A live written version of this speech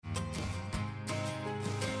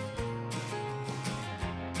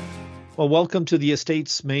Well, welcome to the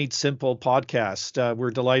Estates Made Simple podcast.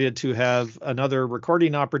 We're delighted to have another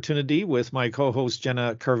recording opportunity with my co-host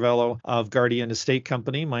Jenna Carvello of Guardian Estate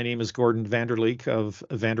Company. My name is Gordon Vanderleek of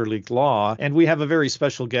Vanderleek Law, and we have a very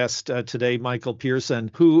special guest today, Michael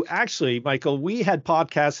Pearson, who actually, Michael, we had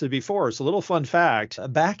podcasted before. It's a little fun fact.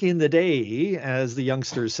 Back in the day, as the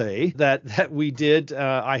youngsters say, that we did,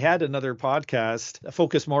 I had another podcast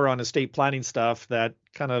focused more on estate planning stuff that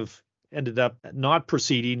kind of ended up not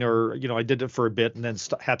proceeding, or, I did it for a bit and then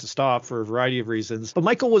had to stop for a variety of reasons. But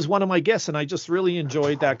Michael was one of my guests, and I just really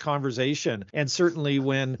enjoyed that conversation. And certainly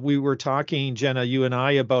when we were talking, Jenna, you and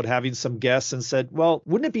I, about having some guests, and said, well,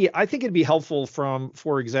 I think it'd be helpful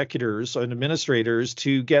for executors and administrators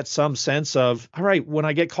to get some sense of, all right, when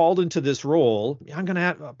I get called into this role, I'm going to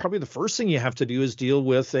have, probably the first thing you have to do is deal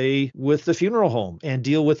with the funeral home and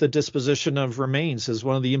deal with the disposition of remains as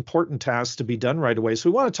one of the important tasks to be done right away. So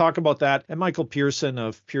we want to talk about that. And Michael Pearson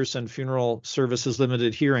of Pearson Funeral Services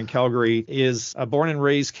Limited here in Calgary is a born and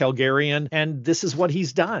raised Calgarian. And this is what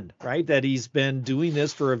he's done, right? That he's been doing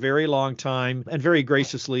this for a very long time and very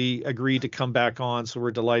graciously agreed to come back on. So we're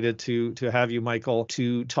delighted to have you, Michael,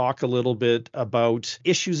 to talk a little bit about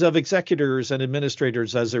issues of executors and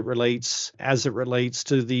administrators as it relates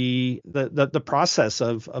to the process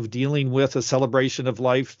of dealing with a celebration of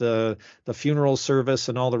life, the funeral service,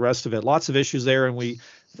 and all the rest of it. Lots of issues there, and we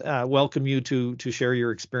welcome you to share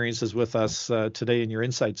your experiences with us today and your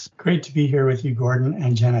insights. Great to be here with you, Gordon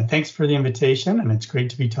and Jenna. Thanks for the invitation, and it's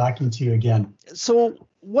great to be talking to you again. So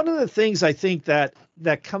one of the things I think that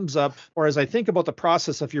comes up, or as I think about the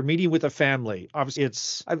process of your meeting with a family, obviously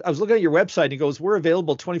I was looking at your website and it goes, we're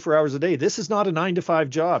available 24 hours a day. This is not a 9-to-5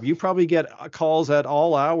 job. You probably get calls at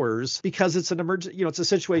all hours because it's an emergency, it's a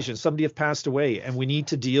situation. Somebody has passed away and we need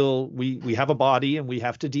to deal, we have a body and we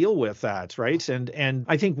have to deal with that, right? And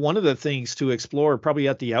I think one of the things to explore probably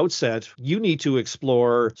at the outset, you need to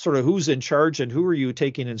explore sort of who's in charge and who are you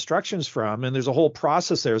taking instructions from. And there's a whole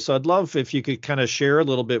process there. So I'd love if you could kind of share a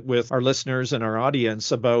little bit with our listeners and our audience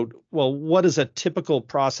about, well, what does a typical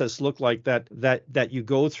process look like that you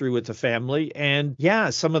go through with the family, and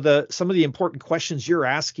some of the important questions you're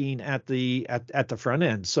asking at the front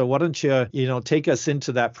end. So why don't you take us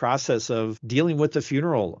into that process of dealing with the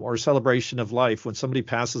funeral or celebration of life when somebody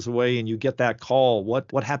passes away and you get that call?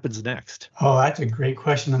 What happens next? Oh, that's a great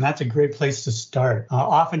question, and that's a great place to start.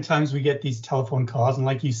 Oftentimes we get these telephone calls, and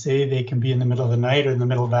like you say, they can be in the middle of the night or in the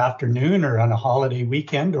middle of the afternoon or on a holiday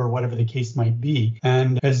weekend or whatever the case might be.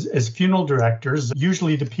 And as funeral directors,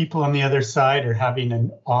 usually the people on the other side are having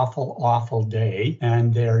an awful day,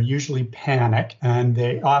 and they're usually panicked, and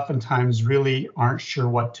they oftentimes really aren't sure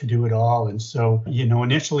what to do at all. And so,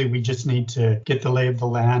 initially we just need to get the lay of the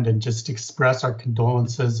land and just express our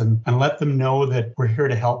condolences and let them know that we're here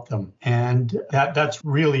to help them. And that's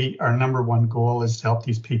really our number one goal, is to help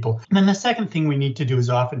these people. And then the second thing we need to do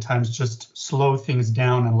is oftentimes just slow things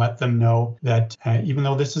down and let them know that even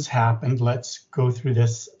though this has happened, let's go through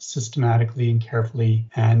this systematically and carefully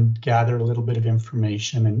and gather a little bit of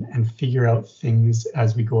information and figure out things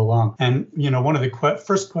as we go along. And, one of the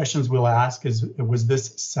first questions we'll ask is, was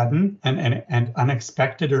this sudden and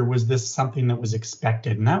unexpected, or was this something that was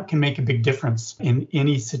expected? And that can make a big difference in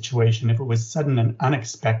any situation. If it was sudden and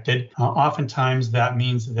unexpected, oftentimes that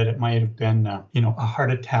means that it might have been, a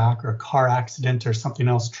heart attack or a car accident or something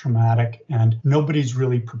else traumatic, and nobody's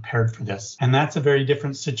really prepared for this. And that's a very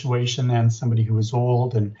different situation than somebody who was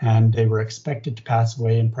old and they were expected to pass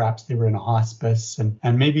away, and perhaps they were in a hospice,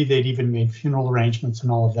 and maybe they'd even made funeral arrangements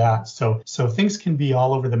and all of that. So things can be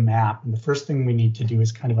all over the map. And the first thing we need to do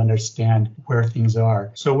is kind of understand where things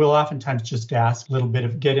are. So we'll oftentimes just ask a little bit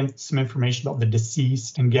of, some information about the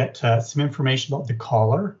deceased and get some information about the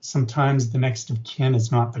caller. Sometimes the next of kin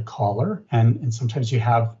is not the caller. And sometimes you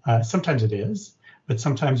have, sometimes it is, but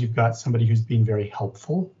sometimes you've got somebody who's being very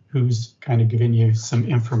helpful, who's kind of giving you some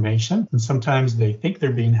information. And sometimes they think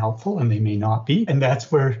they're being helpful and they may not be. And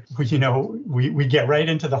that's where, we get right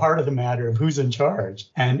into the heart of the matter of who's in charge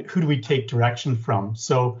and who do we take direction from.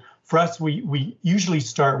 So for us, we usually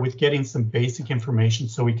start with getting some basic information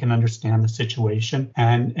so we can understand the situation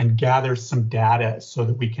and gather some data so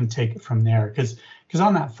that we can take it from there. Because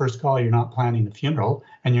on that first call, you're not planning the funeral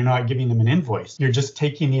and you're not giving them an invoice. You're just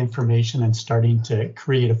taking the information and starting to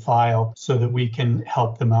create a file so that we can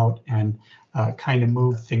help them out and kind of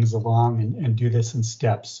move things along and do this in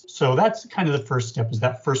steps. So that's kind of the first step, is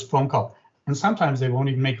that first phone call. And sometimes they won't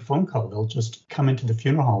even make a phone call. They'll just come into the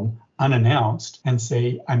funeral home unannounced and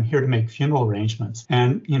say, I'm here to make funeral arrangements.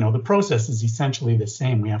 And, the process is essentially the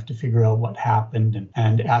same. We have to figure out what happened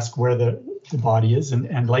and ask where the the body is.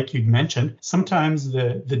 And like you'd mentioned, sometimes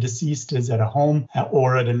the deceased is at a home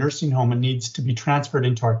or at a nursing home and needs to be transferred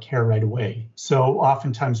into our care right away. So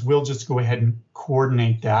oftentimes we'll just go ahead and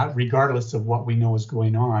coordinate that regardless of what we know is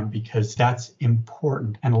going on, because that's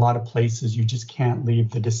important. And a lot of places you just can't leave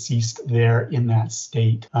the deceased there in that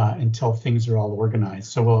state until things are all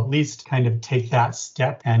organized. So we'll at least kind of take that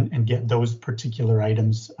step and get those particular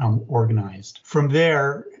items organized. From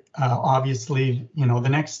there, obviously, the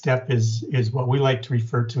next step is what we like to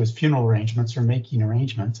refer to as funeral arrangements or making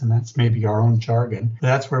arrangements, and that's maybe our own jargon. But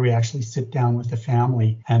that's where we actually sit down with the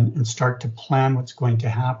family and start to plan what's going to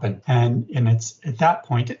happen. And it's at that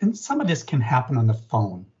point, and some of this can happen on the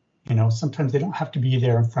phone. Sometimes they don't have to be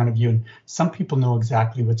there in front of you, and some people know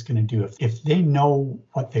exactly what's going to do. If they know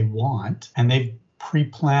what they want and they've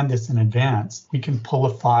pre-planned this in advance, we can pull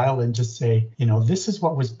a file and just say, this is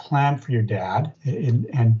what was planned for your dad.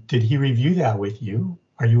 And did he review that with you?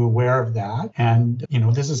 Are you aware of that? And,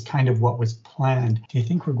 this is kind of what was planned. Do you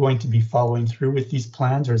think we're going to be following through with these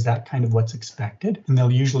plans, or is that kind of what's expected? And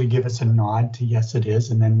they'll usually give us a nod to yes, it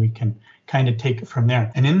is. And then we can kind of take it from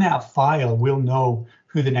there. And in that file, we'll know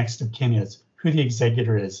who the next of kin is, who the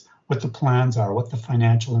executor is, what the plans are, what the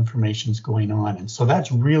financial information is going on. And so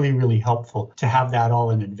that's really, really helpful to have that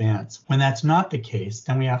all in advance. When that's not the case,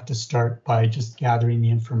 then we have to start by just gathering the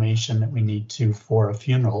information that we need to for a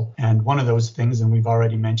funeral. And one of those things, and we've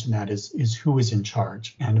already mentioned that, is who is in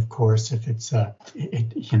charge. And of course, if it's,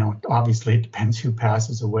 obviously it depends who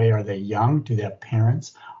passes away. Are they young? Do they have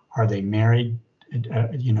parents? Are they married?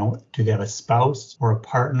 Do they have a spouse or a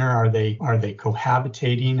partner? Are they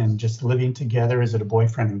cohabitating and just living together? Is it a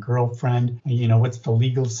boyfriend and girlfriend? What's the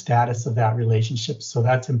legal status of that relationship? So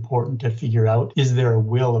that's important to figure out. Is there a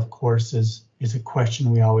will? Of course, is a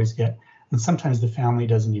question we always get. And sometimes the family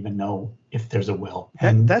doesn't even know if there's a will.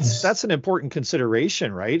 And that's an important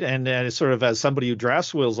consideration, right? And it's sort of, as somebody who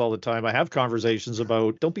drafts wills all the time, I have conversations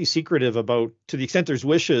about, don't be secretive about, to the extent there's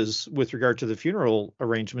wishes with regard to the funeral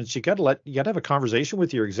arrangements, you got to have a conversation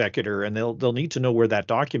with your executor, and they'll need to know where that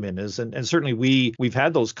document is. And certainly we've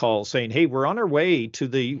had those calls saying, hey, we're on our way to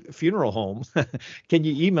the funeral home. Can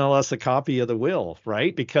you email us a copy of the will,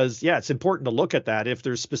 right? Because it's important to look at that. If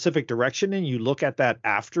there's specific direction and you look at that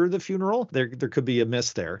after the funeral, there could be a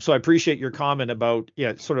miss there. So I appreciate your comment about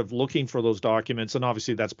sort of looking for those documents, and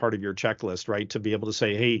obviously that's part of your checklist, right, to be able to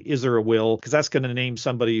say, hey, is there a will? Because that's going to name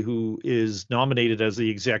somebody who is nominated as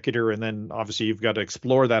the executor, and then obviously you've got to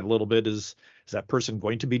explore that a little bit. Is that person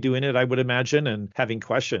going to be doing it, I would imagine, and having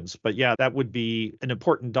questions. But that would be an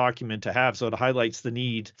important document to have. So it highlights the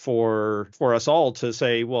need for us all to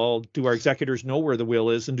say, well, do our executors know where the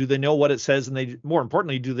will is, and do they know what it says? And more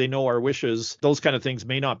importantly, do they know our wishes? Those kind of things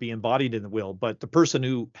may not be embodied in the will, but the person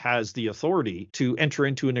who has the authority to enter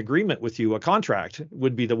into an agreement with you, a contract,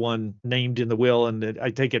 would be the one named in the will. And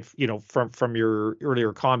I take it, from your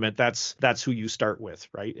earlier comment, that's who you start with,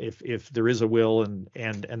 right? If there is a will and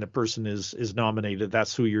the person is nominated,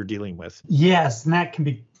 that's who you're dealing with. Yes, and that can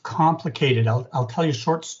be complicated. I'll tell you a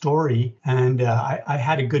short story. And I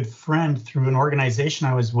had a good friend through an organization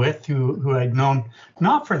I was with who I'd known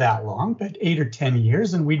not for that long, but 8 or 10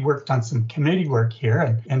 years. And we'd worked on some committee work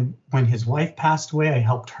here. And when his wife passed away, I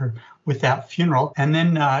helped her with that funeral. And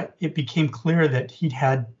then it became clear that he'd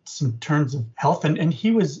had some turns of health, and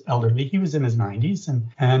he was elderly. He was in his 90s.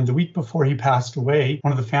 And the week before he passed away,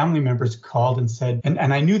 one of the family members called and said, and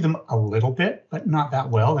I knew them a little bit, but not that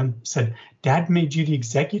well, and said, Dad made you the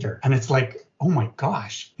executor. And it's like, oh my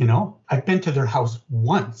gosh, I've been to their house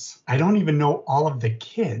once. I don't even know all of the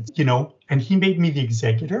kids, and he made me the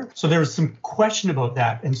executor. So there was some question about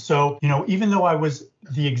that. And so, even though I was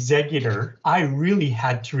the executor, I really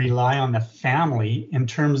had to rely on the family in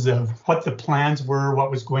terms of what the plans were,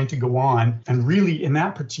 what was going to go on. And really, in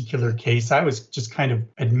that particular case, I was just kind of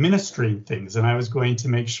administering things, and I was going to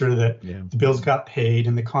make sure that the bills got paid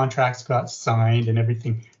and the contracts got signed and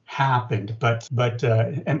everything happened. But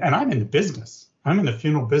I'm in the business. I'm in the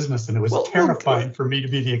funeral business, and it was terrifying for me to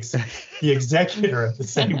be the executor at the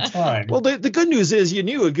same time. Well, the good news is you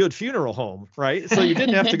knew a good funeral home, right? So you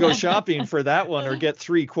didn't have to go shopping for that one or get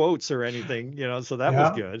 3 quotes or anything, so that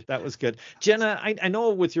was good. That was good. Jenna, I know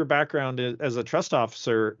with your background as a trust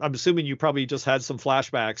officer, I'm assuming you probably just had some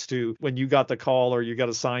flashbacks to when you got the call or you got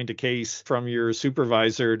assigned a case from your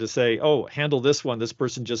supervisor to say, oh, handle this one. This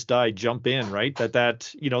person just died. Jump in, right?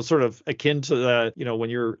 That sort of akin to the, when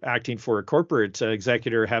you're acting for a corporate different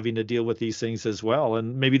executor having to deal with these things as well.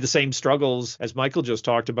 And maybe the same struggles as Michael just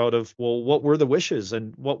talked about of, well, what were the wishes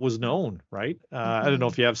and what was known, right? I don't know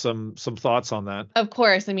if you have some thoughts on that. Of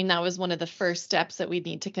course. I mean, that was one of the first steps that we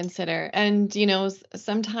need to consider. And,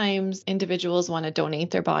 sometimes individuals want to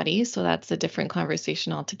donate their bodies. So that's a different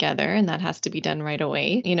conversation altogether. And that has to be done right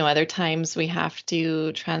away. Other times we have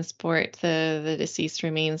to transport the deceased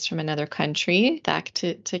remains from another country back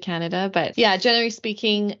to Canada. But yeah, generally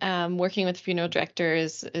speaking, working with funeral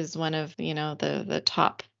directors is one of, the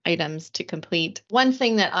top items to complete. One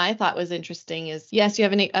thing that I thought was interesting is, yes, you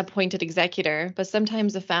have an appointed executor, but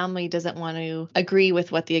sometimes the family doesn't want to agree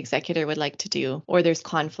with what the executor would like to do, or there's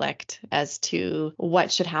conflict as to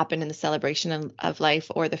what should happen in the celebration of life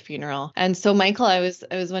or the funeral. And so, Michael, I was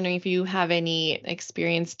wondering if you have any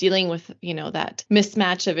experience dealing with, that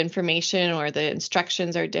mismatch of information, or the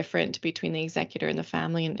instructions are different between the executor and the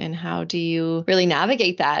family, and how do you really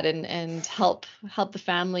navigate that and help the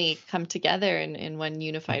family come together in one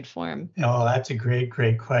unified form? Oh, that's a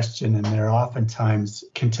great question. And there are oftentimes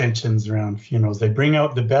contentions around funerals. They bring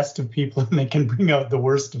out the best of people and they can bring out the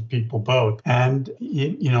worst of people both. And,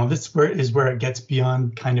 this is where it gets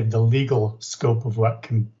beyond kind of the legal scope of what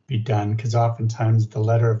can be done, because oftentimes the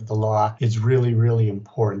letter of the law is really, really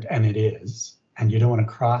important, and it is. And you don't want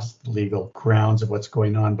to cross the legal grounds of what's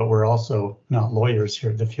going on. But we're also not lawyers here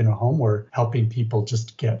at the funeral home. We're helping people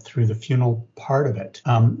just get through the funeral part of it.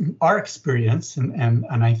 Our experience, and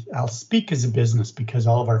I'll speak as a business, because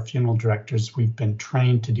all of our funeral directors, we've been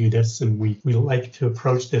trained to do this, and we like to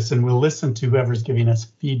approach this, and we'll listen to whoever's giving us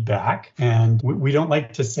feedback. And we don't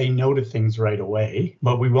like to say no to things right away,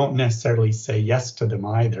 but we won't necessarily say yes to them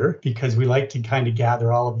either, because we like to kind of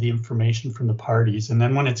gather all of the information from the parties. And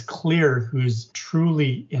then when it's clear who's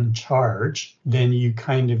truly in charge, then you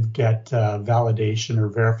kind of get validation or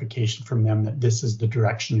verification from them that this is the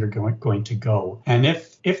direction you're going to go. And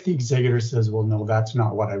if the executor says, well, no, that's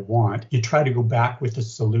not what I want, you try to go back with a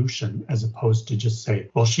solution, as opposed to just say,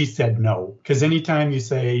 well, she said no. Because anytime you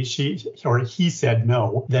say she or he said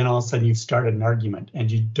no, then all of a sudden you've started an argument, and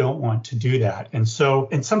you don't want to do that. And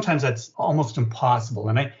sometimes that's almost impossible.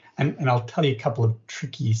 And I'll tell you a couple of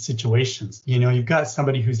tricky situations. You've got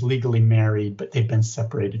somebody who's legally married, but they've been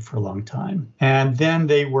separated for a long time. And then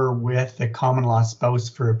they were with a common law spouse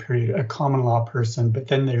for a period, a common law person, but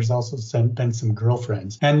then there's also been some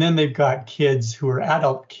girlfriends. And then they've got kids who are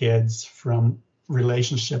adult kids from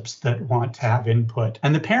relationships that want to have input,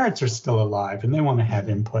 and the parents are still alive and they want to have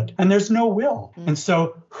input, and there's no will. And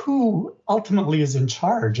so who ultimately is in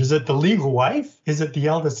charge? Is it the legal wife? Is it the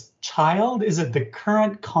eldest child? Is it the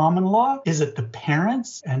current common law? Is it the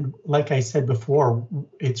parents? And like I said before,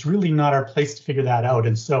 it's really not our place to figure that out.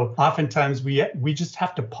 And so oftentimes we just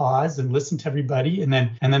have to pause and listen to everybody, and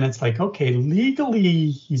then it's like, okay, legally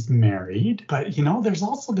he's married, but there's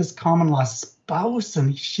also this common law spouse,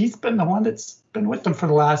 and she's been the one that's been with him for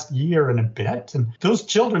the last year and a bit, and those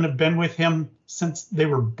children have been with him since they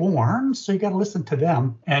were born, so you got to listen to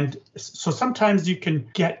them. And so sometimes you can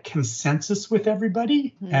get consensus with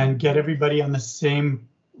everybody and get everybody on the same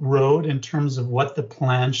road in terms of what the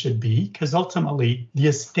plan should be, because ultimately the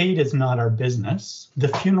estate is not our business. The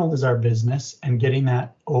funeral is our business, and getting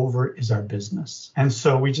that over is our business. And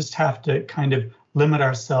so we just have to kind of limit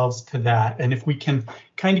ourselves to that. And if we can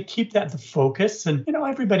kind of keep that the focus, and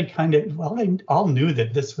everybody kind of, they all knew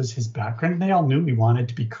that this was his background, and they all knew he wanted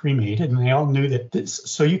to be cremated, and they all knew that this,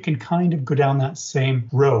 so you can kind of go down that same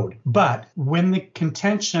road. But when the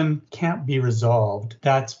contention can't be resolved,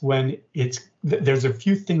 that's when there's a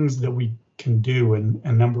few things that we can do, and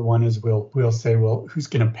number one is we'll say, well, who's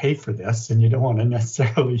going to pay for this? And you don't want to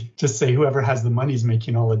necessarily just say whoever has the money is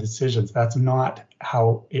making all the decisions. That's not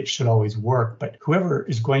how it should always work. But whoever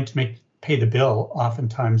is going to pay the bill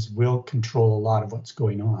oftentimes will control a lot of what's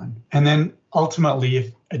going on. And then ultimately,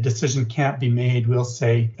 if a decision can't be made, we'll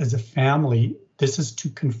say as a family, this is too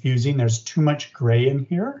confusing. There's too much gray in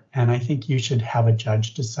here. And I think you should have a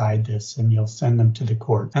judge decide this, and you'll send them to the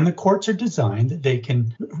court. And the courts are designed that they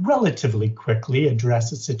can relatively quickly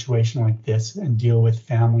address a situation like this and deal with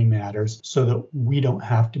family matters, so that we don't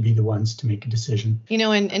have to be the ones to make a decision.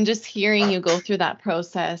 And just hearing you go through that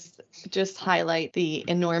process just highlight the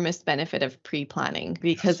enormous benefit of pre-planning,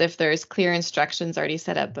 because if there's clear instructions already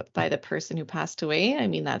set up by the person who passed away, I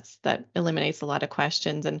mean, that eliminates a lot of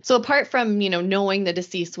questions. And so apart from, knowing the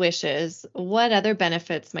deceased wishes, what other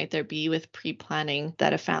benefits might there be with pre-planning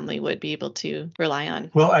that a family would be able to rely on?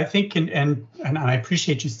 Well, I think, and I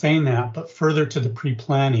appreciate you saying that, but further to the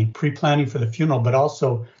pre-planning for the funeral, but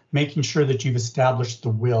also making sure that you've established the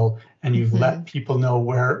will and you've let people know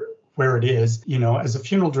where where it is. As a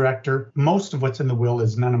funeral director, most of what's in the will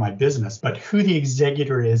is none of my business, but who the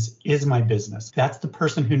executor is my business. That's the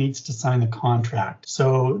person who needs to sign the contract.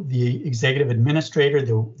 So the executive administrator,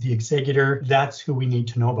 the executor, that's who we need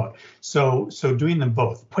to know about. So doing them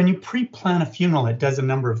both. When you pre-plan a funeral, it does a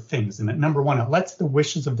number of things. And number one, it lets the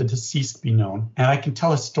wishes of the deceased be known. And I can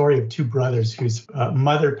tell a story of two brothers whose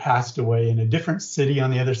mother passed away in a different city on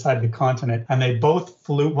the other side of the continent. And they both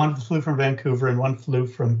flew, one flew from Vancouver and one flew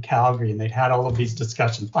from Calgary. And they'd had all of these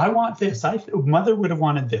discussions. I want this. Mother would have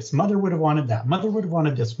wanted this. Mother would have wanted that. Mother would have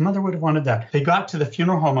wanted this. Mother would have wanted that. They got to the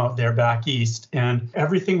funeral home out there back east and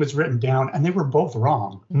everything was written down and they were both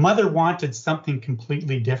wrong. Mother wanted something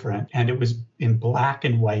completely different and it was in black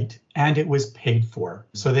and white and it was paid for.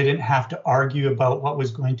 So they didn't have to argue about what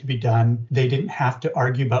was going to be done. They didn't have to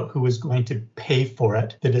argue about who was going to pay for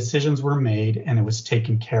it. The decisions were made and it was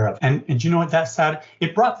taken care of. And you know what that's sad?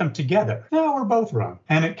 It brought them together. No, we're both wrong.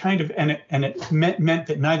 And it kind of, and it meant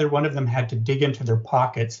that neither one of them had to dig into their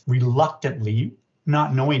pockets reluctantly,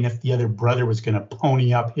 not knowing if the other brother was going to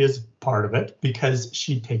pony up his part of it because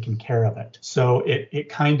she'd taken care of it. So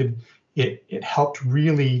it helped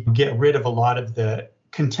really get rid of a lot of the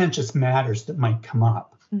contentious matters that might come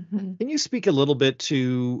up. Mm-hmm. Can you speak a little bit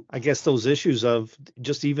to, I guess, those issues of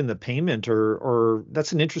just even the payment or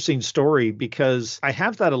that's an interesting story because I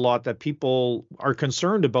have that a lot that people are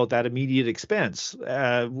concerned about that immediate expense.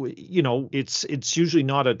 It's usually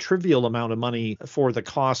not a trivial amount of money for the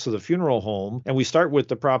cost of the funeral home. And we start with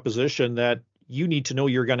the proposition that you need to know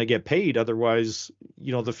you're going to get paid. Otherwise,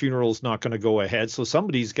 the funeral's not going to go ahead. So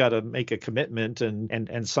somebody's got to make a commitment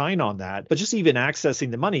and sign on that. But just even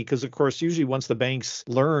accessing the money, because of course, usually once the banks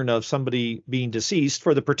learn of somebody being deceased,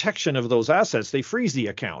 for the protection of those assets, they freeze the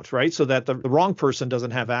account, right? So that the wrong person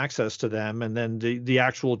doesn't have access to them. And then the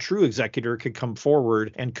actual true executor could come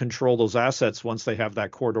forward and control those assets once they have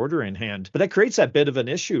that court order in hand. But that creates that bit of an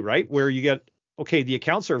issue, right? Where you get, okay, the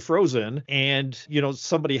accounts are frozen and,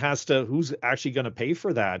 somebody has to, who's actually going to pay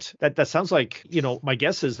for that? That sounds like, my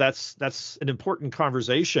guess is that's an important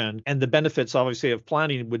conversation. And the benefits, obviously, of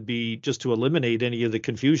planning would be just to eliminate any of the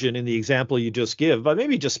confusion in the example you just give, but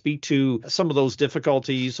maybe just speak to some of those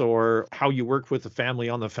difficulties or how you work with the family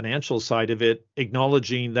on the financial side of it,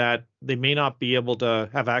 acknowledging that they may not be able to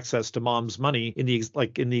have access to mom's money in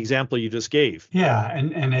the example you just gave. Yeah,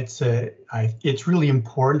 and it's really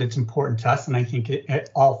important. It's important to us, and I think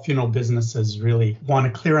all funeral businesses really want a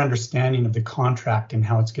clear understanding of the contract and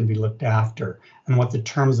how it's going to be looked after and what the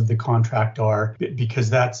terms of the contract are,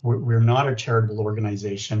 because we're not a charitable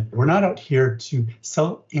organization. We're not out here to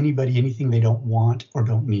sell anybody anything they don't want or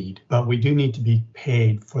don't need, but we do need to be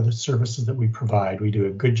paid for the services that we provide. We do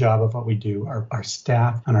a good job of what we do. Our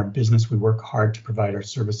staff and our business, we work hard to provide our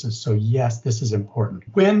services. So yes, this is important.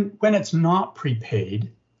 When it's not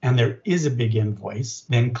prepaid, and there is a big invoice,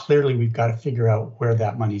 then clearly we've got to figure out where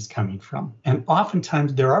that money's coming from. And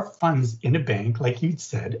oftentimes there are funds in a bank, like you'd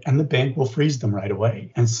said, and the bank will freeze them right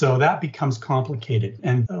away. And so that becomes complicated.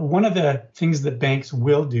 And one of the things that banks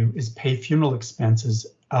will do is pay funeral expenses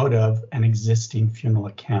out of an existing funeral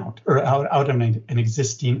account or out of an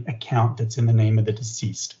existing account that's in the name of the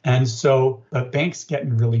deceased. And so banks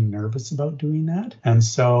getting really nervous about doing that. And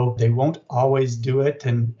so they won't always do it.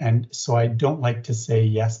 And so I don't like to say,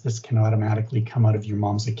 yes, this can automatically come out of your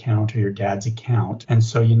mom's account or your dad's account. And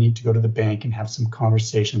so you need to go to the bank and have some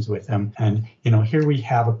conversations with them. And, here we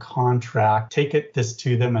have a contract, take this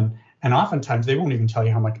to them and oftentimes they won't even tell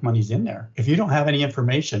you how much money's in there. If you don't have any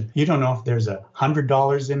information, you don't know if there's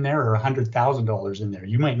 $100 in there or $100,000 in there.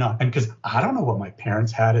 You might not. And because I don't know what my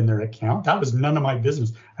parents had in their account, that was none of my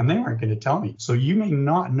business. And they weren't going to tell me. So you may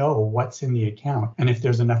not know what's in the account and if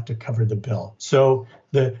there's enough to cover the bill. So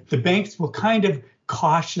the banks will kind of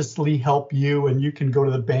cautiously help you, and you can go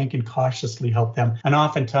to the bank and cautiously help them. And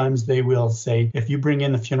oftentimes they will say, if you bring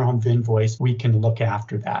in the funeral home invoice, we can look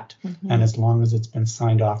after that. Mm-hmm. And as long as it's been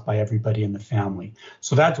signed off by everybody in the family.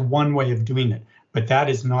 So that's one way of doing it, but that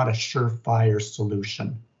is not a surefire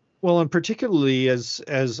solution. Well, and particularly as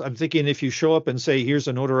I'm thinking, if you show up and say, here's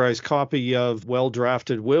a notarized copy of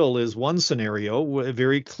well-drafted will is one scenario, a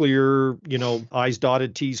very clear, I's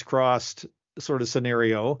dotted, T's crossed sort of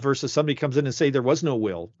scenario versus somebody comes in and say there was no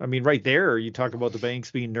will. I mean, right there, you talk about the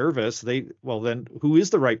banks being nervous. Then who is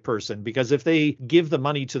the right person? Because if they give the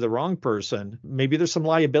money to the wrong person, maybe there's some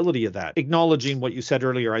liability of that. Acknowledging what you said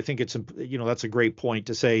earlier, I think it's, that's a great point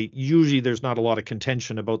to say, usually there's not a lot of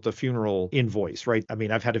contention about the funeral invoice, right? I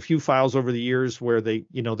mean, I've had a few files over the years where there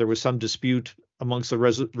was some dispute amongst the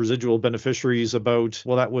residual beneficiaries about,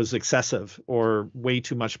 well, that was excessive or way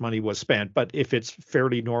too much money was spent. But if it's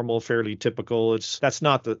fairly normal, fairly typical, that's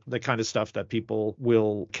not the kind of stuff that people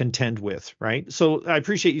will contend with, right? So I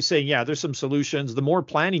appreciate you saying, yeah, there's some solutions. The more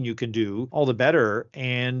planning you can do, all the better.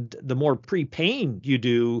 And the more prepaying you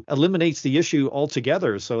do eliminates the issue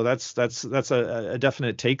altogether. So that's a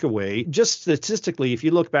definite takeaway. Just statistically, if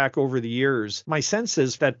you look back over the years, my sense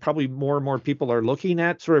is that probably more and more people are looking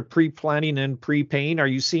at sort of pre-planning and prepaying. Are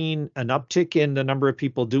you seeing an uptick in the number of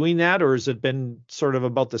people doing that, or has it been sort of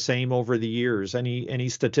about the same over the years? Any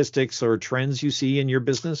statistics or trends you see in your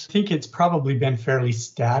business? I think it's probably been fairly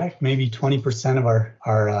static. Maybe 20% of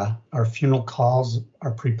our funeral calls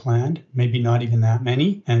are pre-planned, maybe not even that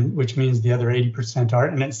many, and which means the other 80%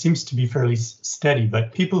 aren't. And it seems to be fairly steady.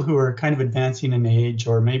 But people who are kind of advancing in age,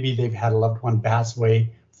 or maybe they've had a loved one pass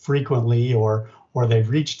away frequently, or they've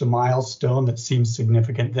reached a milestone that seems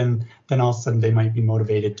significant, then all of a sudden they might be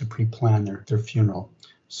motivated to pre-plan their funeral.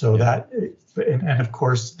 So that, and of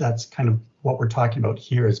course, that's kind of what we're talking about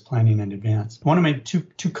here is planning in advance. I want to make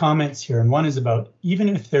two comments here, and one is about even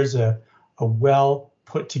if there's a well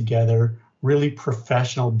put together, really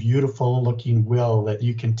professional, beautiful looking will that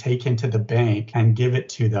you can take into the bank and give it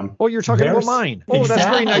to them. Oh, you're talking about mine. Oh,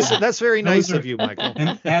 exactly. That's very nice. That's very nice of you, Michael.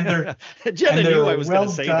 And they're Jenna knew I was well going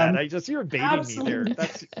to say done. that. You're baiting me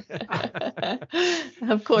there.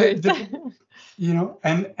 Of course.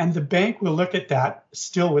 And the bank will look at that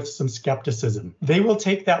still with some skepticism. They will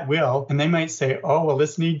take that will and they might say, oh, well,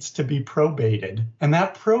 this needs to be probated. And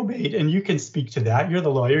that probate, and you can speak to that, you're the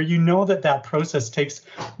lawyer, you know that process takes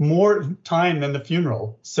more time than the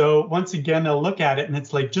funeral. So once again, they'll look at it and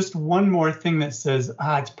it's like just one more thing that says,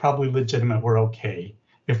 it's probably legitimate, we're okay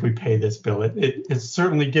if we pay this bill. It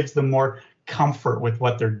certainly gives them more comfort with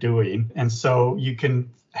what they're doing. And so you can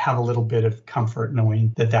have a little bit of comfort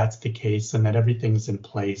knowing that that's the case and that everything's in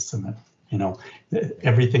place and that,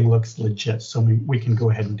 everything looks legit. So we can go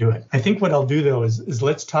ahead and do it. I think what I'll do though is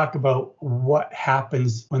let's talk about what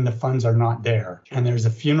happens when the funds are not there and there's a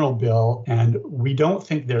funeral bill and we don't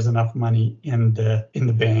think there's enough money in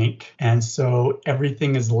the bank. And so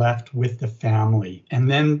everything is left with the family. And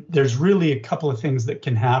then there's really a couple of things that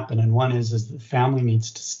can happen. And one is the family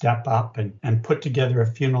needs to step up and put together a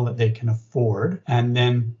funeral that they can afford. And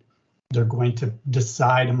then they're going to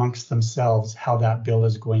decide amongst themselves how that bill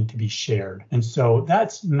is going to be shared. And so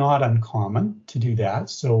that's not uncommon to do that.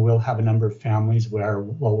 So we'll have a number of families where,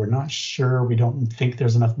 well, we're not sure, we don't think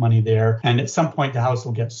there's enough money there. And at some point the house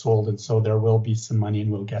will get sold. And so there will be some money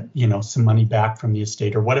and we'll get, some money back from the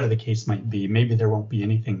estate or whatever the case might be. Maybe there won't be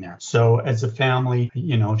anything there. So as a family,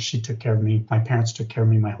 she took care of me. My parents took care of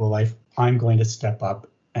me my whole life. I'm going to step up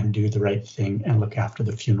and do the right thing and look after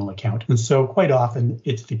the funeral account. And so quite often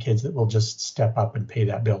it's the kids that will just step up and pay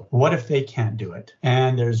that bill. What if they can't do it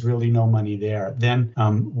and there's really no money there? Then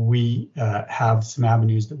we have some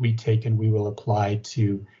avenues that we take and we will apply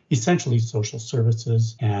to essentially social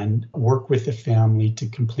services and work with the family to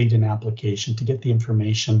complete an application to get the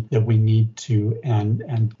information that we need to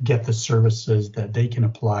and get the services that they can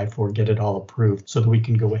apply for, get it all approved so that we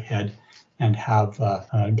can go ahead and have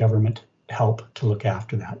government help to look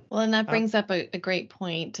after that. Well, and that brings up a great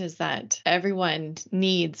point is that everyone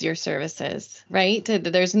needs your services, right?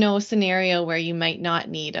 There's no scenario where you might not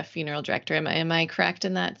need a funeral director. Am I correct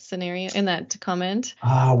in that scenario, in that comment?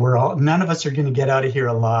 None of us are going to get out of here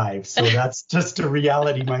alive. So that's just a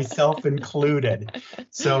reality, myself included.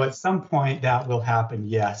 So at some point that will happen,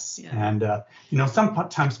 yes. Yeah. And,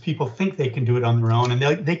 sometimes people think they can do it on their own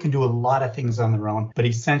and they can do a lot of things on their own. But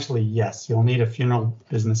essentially, yes, you'll need a funeral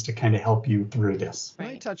business to kind of help you through this. Can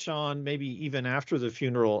I touch on maybe even after the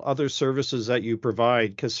funeral, other services that you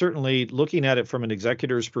provide? Because certainly looking at it from an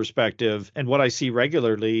executor's perspective, and what I see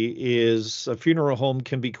regularly is a funeral home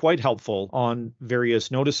can be quite helpful on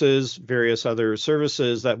various notices, various other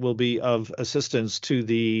services that will be of assistance to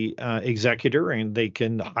the executor, and they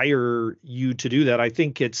can hire you to do that. I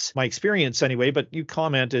think it's my experience anyway, but you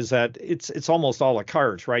comment is that it's almost a la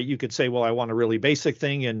carte, right? You could say, well, I want a really basic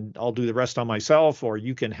thing and I'll do the rest on myself, or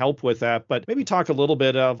you can help with that. But maybe talk a little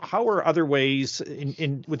bit of how are other ways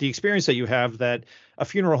in with the experience that you have that a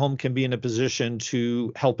funeral home can be in a position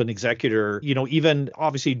to help an executor, even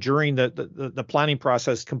obviously during the planning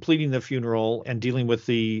process, completing the funeral and dealing with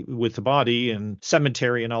the body and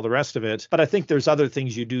cemetery and all the rest of it. But I think there's other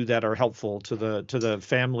things you do that are helpful to the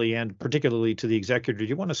family and particularly to the executor. Do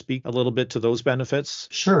you want to speak a little bit to those benefits?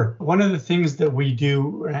 Sure. One of the things that we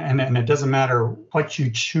do, and it doesn't matter what you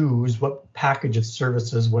choose, what package of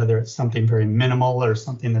services, whether it's something very minimal or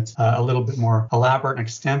something that's a little bit more elaborate and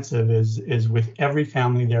extensive, is with every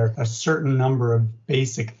family there a certain number of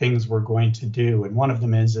basic things we're going to do. And one of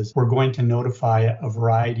them is we're going to notify a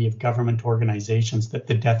variety of government organizations that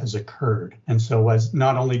the death has occurred. And so as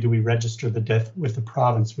not only do we register the death with the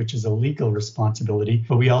province, which is a legal responsibility,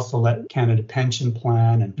 but we also let Canada Pension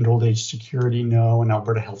Plan and Old Age Security know, and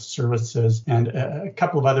Alberta Health Services, and a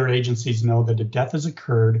couple of other agencies know that a death has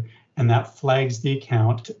occurred, and that flags the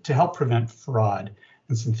account to help prevent fraud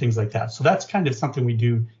and some things like that. So that's kind of something we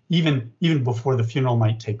do even before the funeral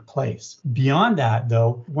might take place. Beyond that,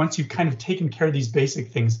 though, once you've kind of taken care of these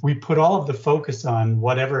basic things, we put all of the focus on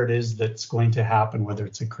whatever it is that's going to happen, whether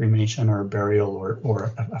it's a cremation or a burial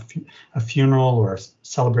or a funeral or a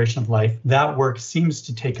celebration of life. That work seems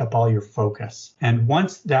to take up all your focus. And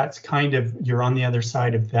once that's kind of, you're on the other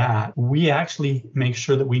side of that, we actually make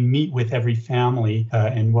sure that we meet with every family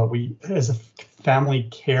and what we, as a family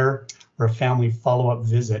care or a family follow-up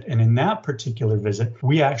visit. And in that particular visit,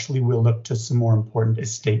 we actually will look to some more important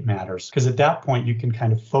estate matters, because at that point, you can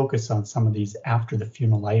kind of focus on some of these after the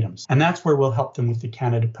funeral items. And that's where we'll help them with the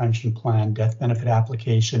Canada Pension Plan, death benefit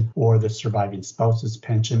application, or the surviving spouse's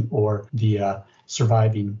pension, or the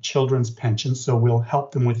surviving children's pension. So we'll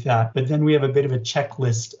help them with that. But then we have a bit of a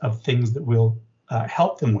checklist of things that we'll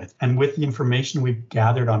help them with. And with the information we've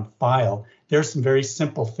gathered on file, there's some very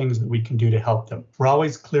simple things that we can do to help them. We're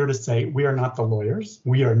always clear to say we are not the lawyers.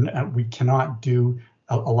 We cannot do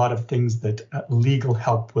a lot of things that legal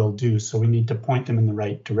help will do. So we need to point them in the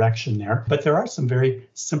right direction there. But there are some very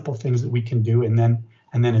simple things that we can do. And then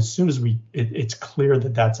as soon as it's clear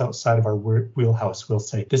that that's outside of our wheelhouse, we'll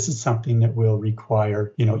say, this is something that will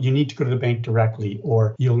require, you need to go to the bank directly,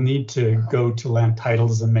 or you'll need to go to land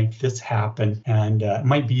titles and make this happen. And it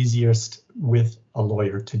might be easiest with a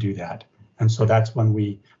lawyer to do that. And so that's when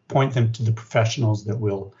we point them to the professionals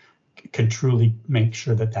that can truly make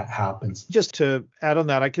sure that happens. Just to add on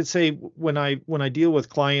that, I could say when I deal with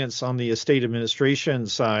clients on the estate administration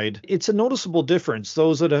side, it's a noticeable difference.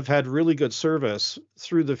 Those that have had really good service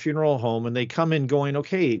through the funeral home and they come in going,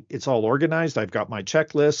 okay, it's all organized. I've got my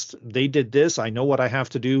checklist. They did this. I know what I have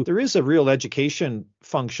to do. There is a real education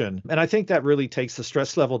function. And I think that really takes the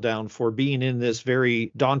stress level down for being in this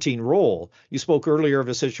very daunting role. You spoke earlier of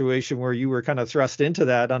a situation where you were kind of thrust into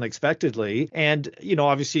that unexpectedly. And,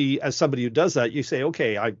 obviously, as somebody who does that, you say,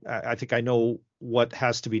 okay, I think I know what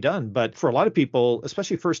has to be done. But for a lot of people,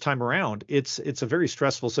 especially first time around, it's a very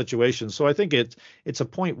stressful situation. So I think it's a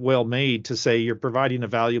point well made to say you're providing a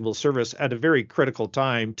valuable service at a very critical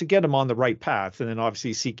time to get them on the right path, and then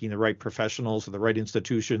obviously seeking the right professionals or the right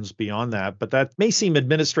institutions beyond that. But that may seem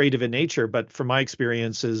administrative in nature, but from my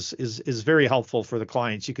experience is very helpful for the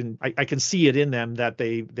clients. I can see it in them that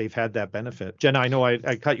they've had that benefit. Jenna, I know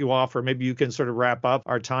I cut you off, or maybe you can sort of wrap up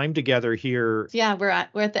our time together here. Yeah, we're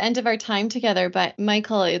at the end of our time together. But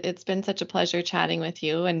Michael, it's been such a pleasure chatting with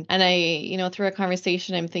you. And I, through a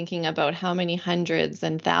conversation, I'm thinking about how many hundreds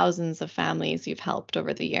and thousands of families you've helped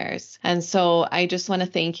over the years. And so I just want to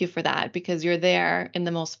thank you for that, because you're there in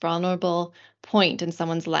the most vulnerable point in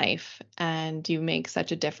someone's life and you make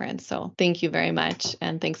such a difference. So thank you very much.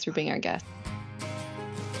 And thanks for being our guest.